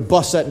through and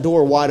bust that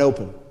door wide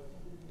open.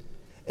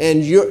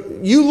 And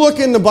you look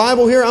in the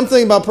Bible here, I'm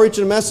thinking about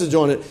preaching a message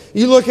on it.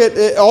 You look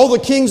at all the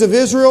kings of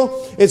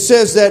Israel, it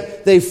says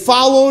that they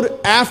followed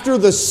after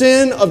the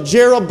sin of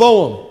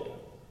Jeroboam.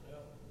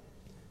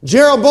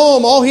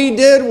 Jeroboam, all he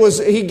did was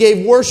he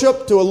gave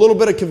worship to a little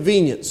bit of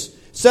convenience.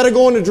 Instead of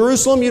going to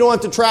Jerusalem, you don't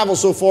have to travel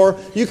so far.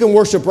 You can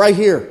worship right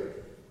here.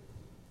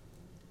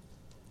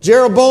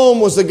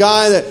 Jeroboam was the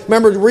guy that,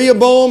 remember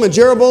Rehoboam and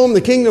Jeroboam,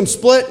 the kingdom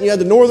split. And you had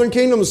the northern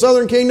kingdom, the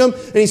southern kingdom.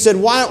 And he said,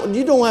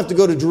 you don't have to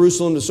go to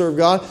Jerusalem to serve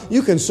God.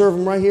 You can serve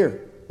Him right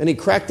here. And he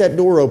cracked that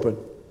door open.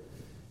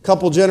 A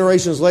couple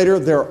generations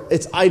later,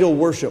 it's idol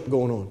worship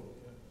going on.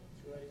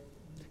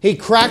 He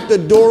cracked the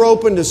door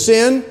open to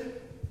sin.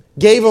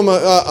 gave them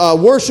a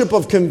worship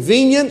of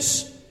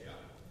convenience.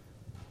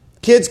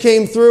 Kids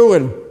came through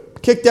and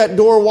kicked that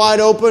door wide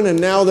open, and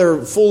now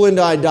they're full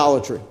into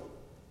idolatry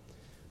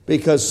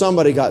because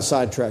somebody got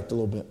sidetracked a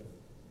little bit.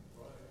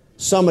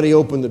 Somebody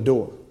opened the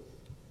door.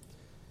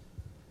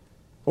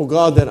 Oh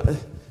God,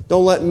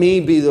 don't let me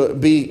be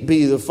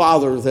the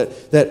father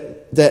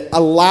that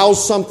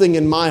allows something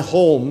in my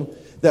home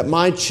that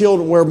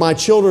where my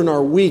children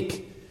are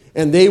weak,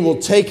 and they will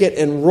take it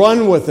and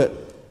run with it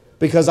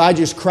because I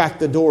just cracked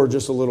the door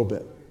just a little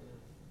bit.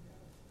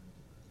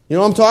 You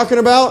know what I'm talking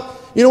about?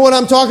 You know what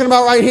I'm talking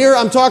about right here?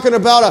 I'm talking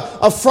about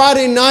a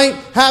Friday night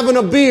having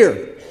a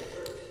beer.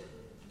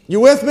 You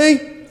with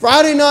me?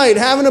 Friday night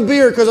having a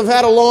beer because I've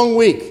had a long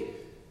week.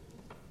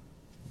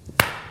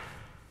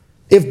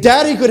 If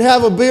Daddy could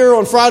have a beer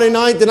on Friday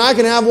night, then I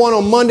can have one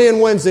on Monday and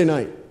Wednesday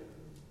night.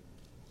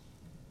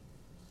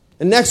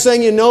 And next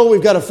thing you know,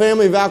 we've got a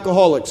family of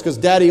alcoholics because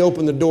Daddy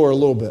opened the door a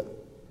little bit.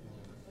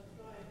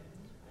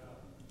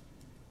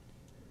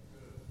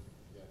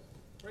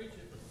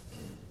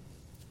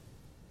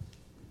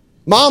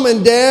 Mom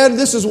and Dad,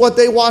 this is what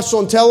they watched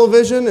on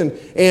television,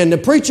 and the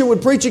preacher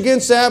would preach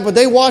against that, but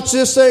they watch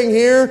this thing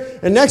here,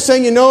 and next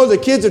thing you know, the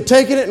kids are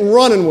taking it and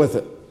running with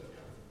it.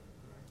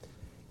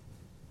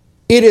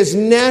 It is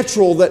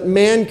natural that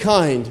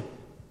mankind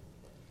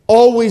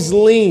always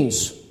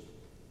leans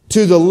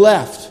to the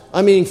left.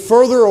 I mean,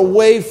 further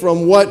away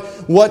from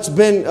what's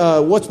been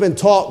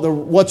taught,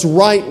 what's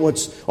right,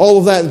 what's all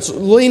of that. It's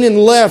leaning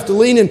left,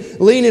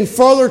 leaning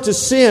further to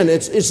sin.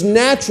 It's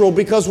natural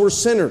because we're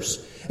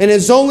sinners. And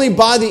it's only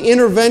by the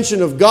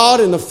intervention of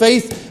God and the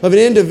faith of an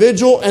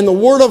individual and the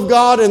Word of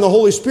God and the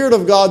Holy Spirit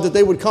of God that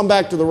they would come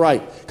back to the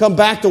right, come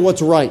back to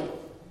what's right.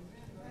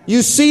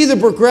 You see the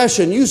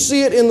progression. You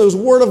see it in the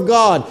Word of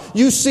God.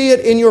 You see it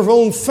in your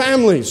own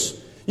families.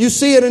 You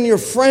see it in your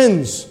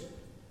friends.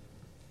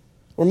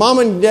 Where Mom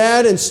and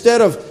Dad,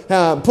 instead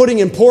of putting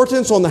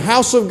importance on the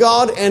house of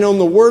God and on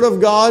the Word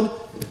of God,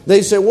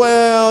 they say,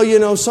 well, you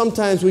know,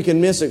 sometimes we can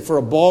miss it for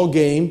a ball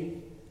game.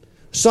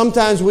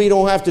 Sometimes we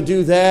don't have to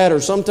do that,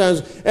 or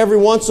sometimes every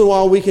once in a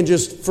while we can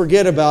just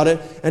forget about it.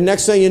 And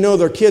next thing you know,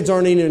 their kids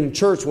aren't even in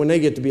church when they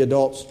get to be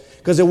adults.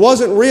 Because it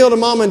wasn't real to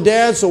Mom and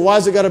Dad, so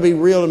why's it got to be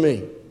real to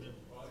me?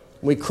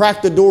 We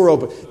crack the door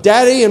open.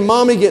 Daddy and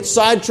Mommy get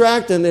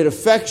sidetracked, and it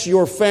affects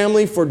your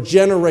family for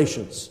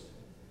generations.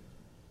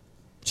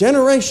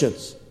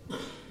 Generations.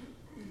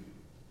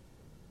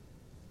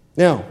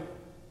 Now,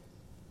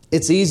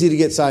 it's easy to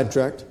get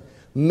sidetracked.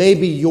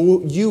 Maybe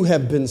you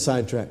have been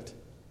sidetracked.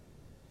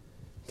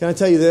 Can I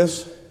tell you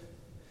this?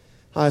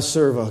 I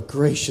serve a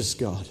gracious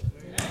God.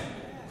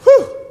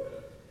 Whew.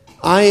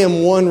 I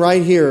am one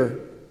right here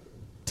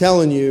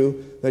telling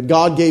you that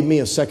God gave me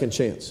a second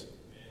chance.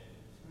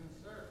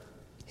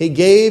 He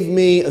gave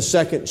me a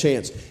second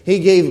chance. He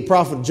gave the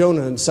prophet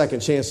Jonah a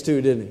second chance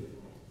too, didn't he?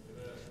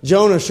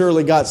 Jonah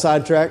surely got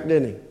sidetracked,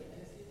 didn't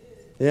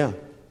he? Yeah.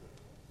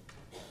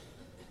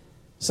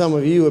 Some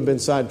of you have been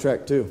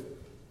sidetracked too.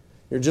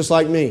 You're just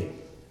like me.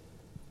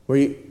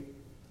 Where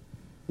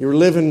you're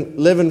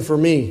living for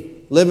me,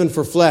 living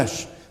for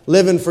flesh,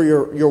 living for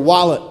your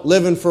wallet,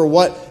 living for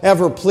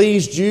whatever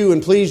pleased you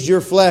and pleased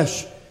your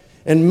flesh.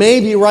 And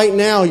maybe right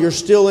now you're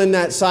still in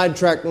that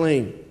sidetracked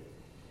lane.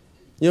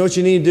 You know what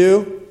you need to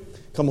do?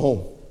 Come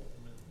home.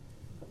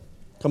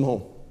 Come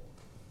home.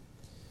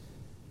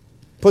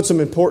 Put some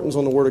importance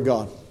on the Word of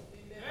God.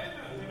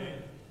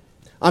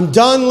 I'm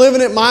done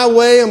living it my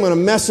way. I'm going to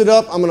mess it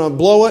up. I'm going to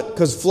blow it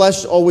because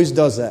flesh always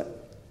does that.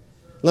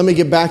 Let me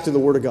get back to the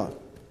Word of God.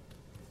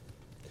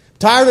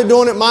 Tired of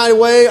doing it my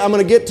way, I'm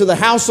going to get to the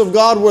house of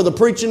God where the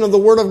preaching of the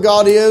Word of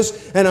God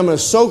is, and I'm going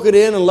to soak it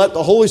in and let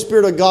the Holy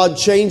Spirit of God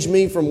change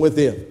me from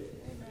within.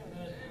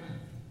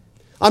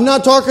 I'm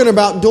not talking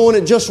about doing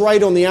it just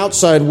right on the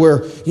outside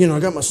where, you know, I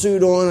got my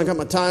suit on, I got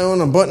my tie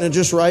on, I'm buttoning it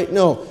just right.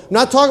 No, I'm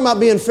not talking about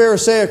being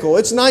pharisaical.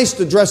 It's nice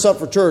to dress up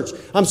for church.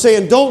 I'm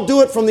saying don't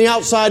do it from the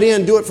outside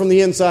in, do it from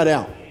the inside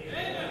out.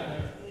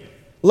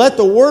 Let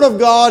the Word of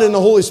God and the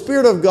Holy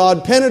Spirit of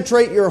God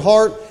penetrate your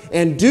heart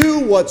and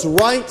do what's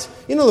right.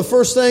 You know, the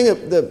first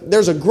thing,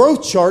 there's a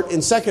growth chart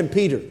in 2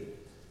 Peter.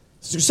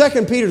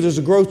 2 Peter, there's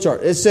a growth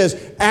chart. It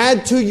says,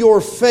 add to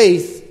your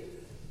faith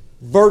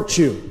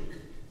virtue.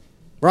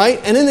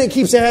 Right? And then it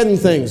keeps adding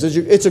things.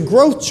 It's a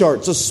growth chart.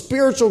 It's a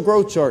spiritual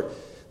growth chart.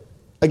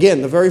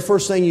 Again, the very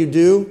first thing you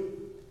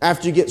do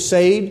after you get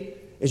saved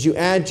is you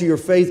add to your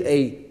faith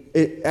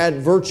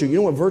add virtue. You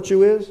know what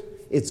virtue is?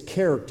 It's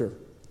character.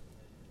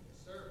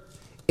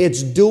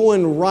 It's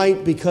doing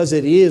right because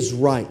it is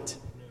right.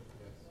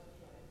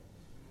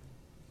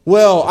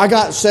 Well, I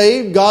got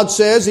saved. God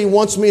says He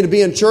wants me to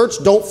be in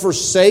church. Don't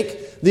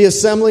forsake the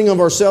assembling of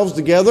ourselves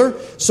together.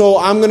 So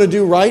I'm going to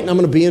do right and I'm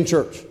going to be in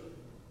church.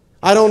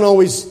 I don't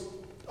always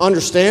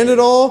understand it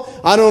all.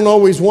 I don't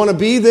always want to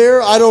be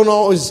there.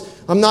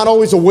 I'm not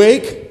always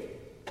awake.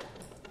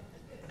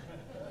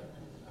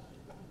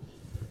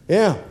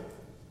 Yeah.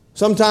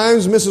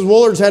 Sometimes Mrs.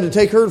 Woolard's had to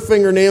take her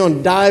fingernail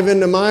and dive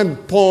into my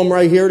palm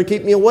right here to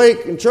keep me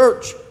awake in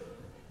church.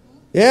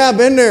 Yeah, I've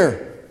been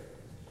there.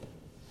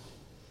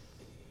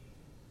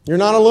 You're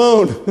not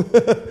alone.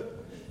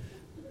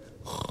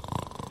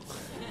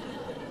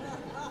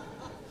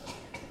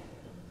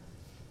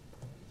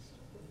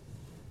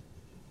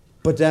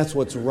 But that's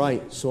what's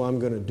right, so I'm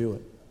going to do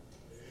it.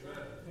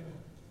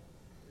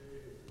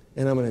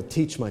 And I'm going to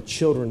teach my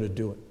children to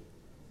do it.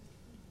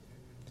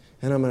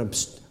 And I'm going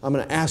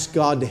to ask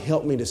God to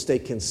help me to stay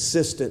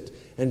consistent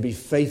and be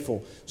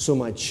faithful so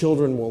my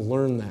children will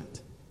learn that.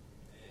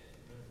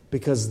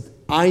 Because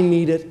I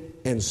need it,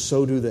 and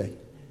so do they.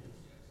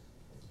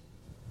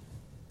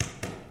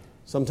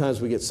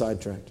 Sometimes we get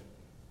sidetracked.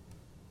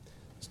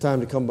 It's time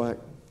to come back,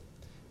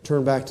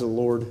 turn back to the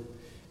Lord.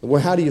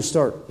 Well, how do you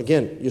start?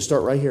 Again, you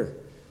start right here.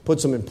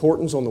 Put some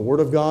importance on the Word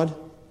of God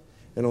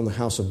and on the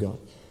house of God.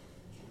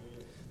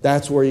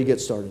 That's where you get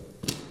started.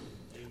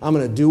 I'm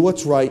going to do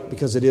what's right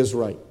because it is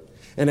right.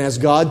 And as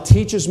God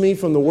teaches me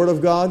from the Word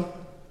of God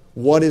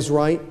what is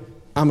right,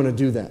 I'm going to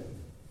do that.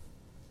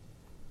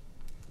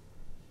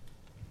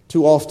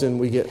 Too often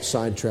we get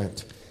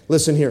sidetracked.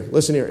 Listen here.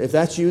 If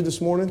that's you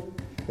this morning,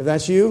 if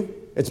that's you,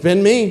 it's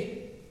been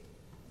me.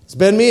 It's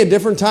been me at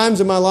different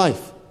times in my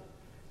life.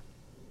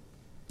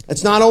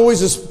 It's not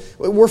always,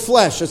 we're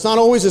flesh. It's not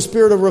always a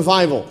spirit of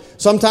revival.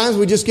 Sometimes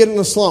we just get in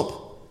a slump.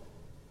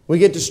 We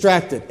get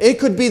distracted. It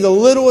could be the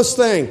littlest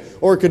thing,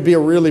 or it could be a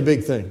really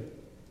big thing.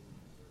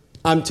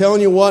 I'm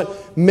telling you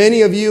what,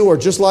 many of you are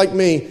just like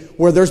me,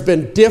 where there's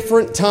been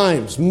different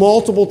times,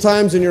 multiple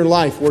times in your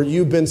life where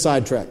you've been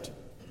sidetracked.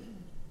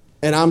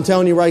 And I'm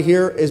telling you right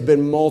here, it's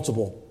been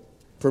multiple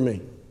for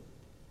me.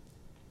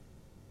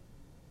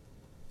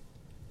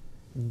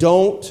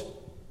 Don't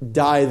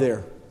die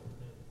there.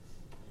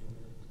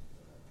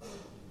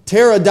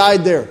 Terah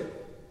died there.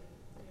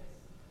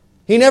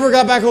 He never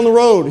got back on the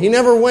road. He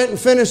never went and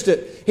finished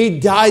it. He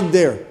died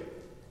there.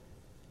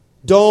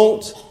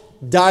 Don't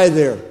die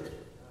there.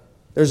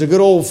 There's a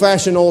good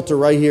old-fashioned altar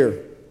right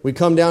here. We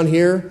come down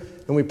here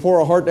and we pour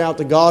our heart out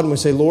to God and we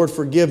say, Lord,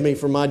 forgive me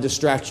for my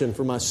distraction,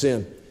 for my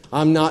sin.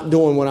 I'm not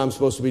doing what I'm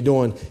supposed to be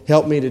doing.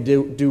 Help me to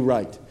do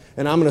right.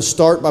 And I'm going to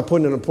start by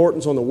putting an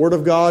importance on the Word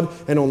of God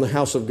and on the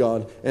house of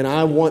God. And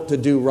I want to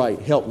do right.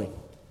 Help me.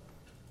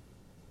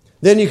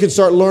 Then you can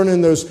start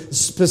learning those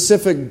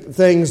specific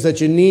things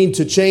that you need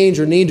to change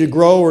or need to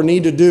grow or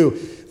need to do.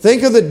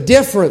 Think of the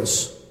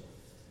difference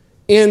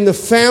in the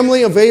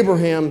family of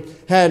Abraham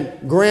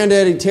had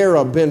Granddaddy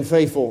Terah been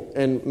faithful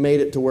and made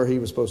it to where he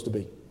was supposed to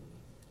be.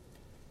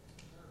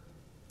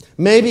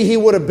 Maybe he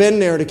would have been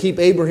there to keep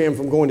Abraham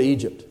from going to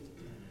Egypt.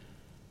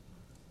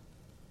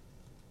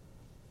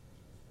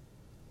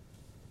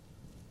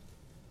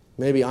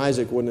 Maybe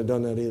Isaac wouldn't have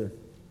done that either.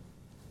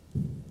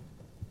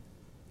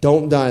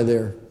 Don't die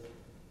there.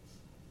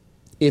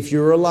 If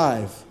you're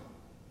alive,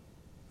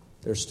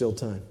 there's still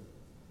time.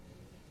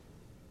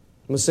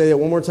 I'm going to say that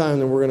one more time,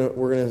 then we're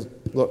going to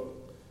look.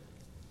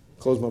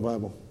 Close my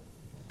Bible.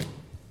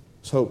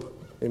 There's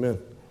hope. Amen.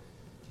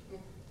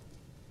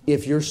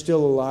 If you're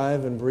still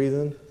alive and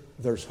breathing,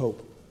 there's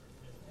hope.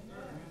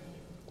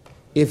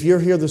 If you're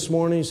here this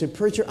morning, you say,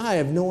 Preacher, I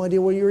have no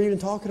idea what you're even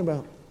talking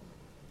about.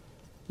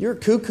 You're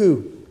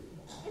cuckoo.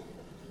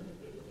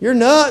 You're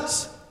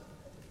nuts.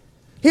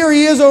 Here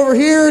he is over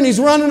here, and he's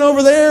running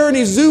over there, and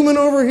he's zooming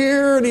over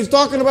here, and he's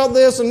talking about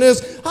this and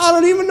this. I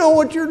don't even know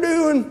what you're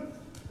doing.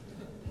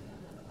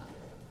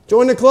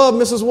 Join the club.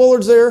 Mrs.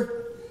 Woolard's there.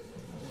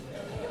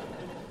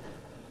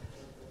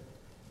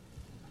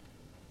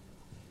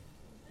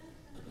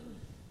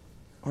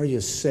 Are you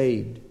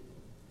saved?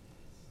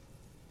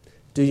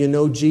 Do you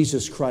know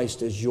Jesus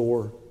Christ as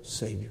your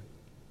Savior?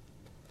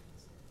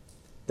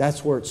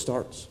 That's where it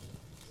starts.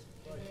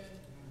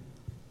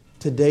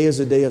 Today is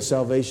a day of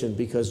salvation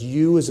because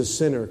you as a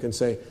sinner can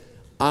say,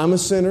 I'm a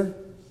sinner.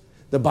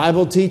 The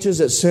Bible teaches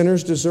that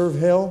sinners deserve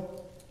hell.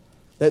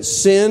 That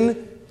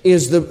sin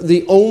is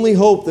the only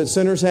hope that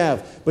sinners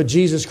have. But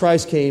Jesus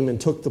Christ came and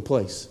took the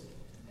place.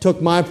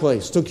 Took my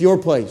place. Took your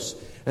place.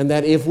 And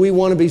that if we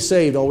want to be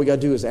saved, all we got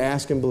to do is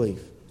ask and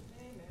believe.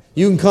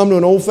 You can come to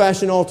an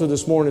old-fashioned altar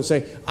this morning and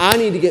say, I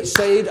need to get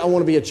saved. I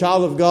want to be a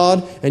child of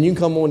God. And you can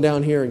come on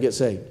down here and get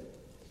saved.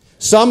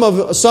 Some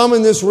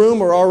in this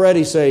room are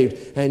already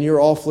saved, and you're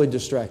awfully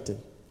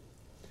distracted.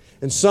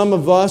 And some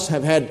of us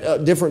have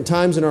had different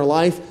times in our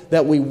life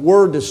that we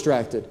were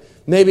distracted.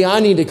 Maybe I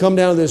need to come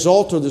down to this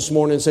altar this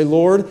morning and say,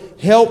 Lord,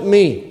 help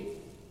me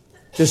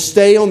to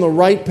stay on the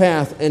right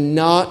path and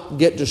not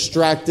get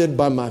distracted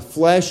by my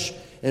flesh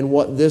and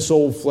what this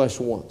old flesh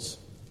wants.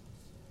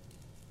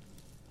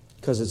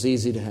 Because it's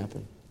easy to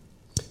happen.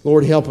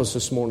 Lord, help us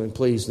this morning,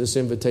 please, this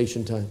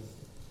invitation time.